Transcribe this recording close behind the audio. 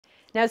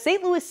Now,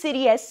 St. Louis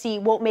City SC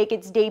won't make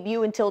its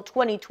debut until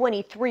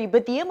 2023,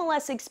 but the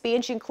MLS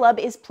Expansion Club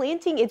is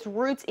planting its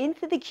roots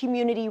into the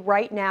community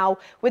right now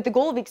with the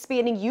goal of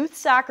expanding youth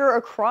soccer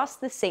across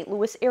the St.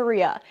 Louis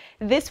area.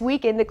 This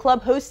weekend, the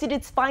club hosted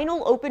its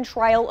final open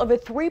trial of a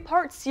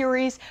three-part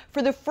series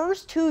for the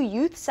first two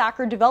youth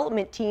soccer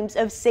development teams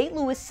of St.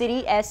 Louis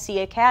City SC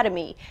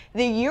Academy.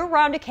 The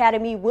year-round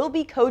academy will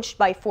be coached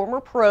by former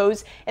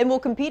pros and will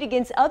compete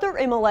against other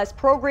MLS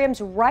programs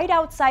right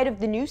outside of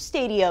the new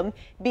stadium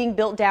being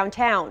built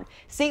downtown.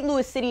 St.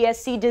 Louis City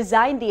SC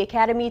designed the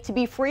academy to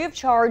be free of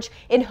charge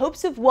in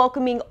hopes of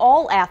welcoming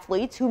all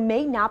athletes who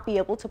may not be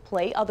able to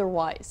play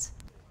otherwise.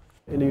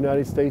 In the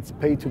United States,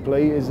 pay to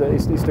play is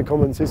the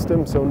common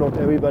system, so not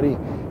everybody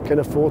can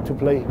afford to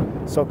play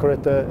soccer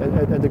at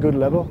a good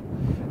level.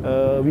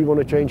 We want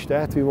to change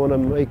that. We want to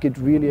make it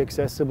really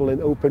accessible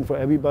and open for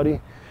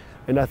everybody.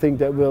 And I think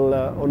that will,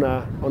 on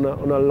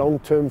a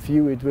long-term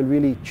view, it will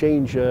really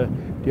change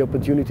the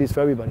opportunities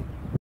for everybody.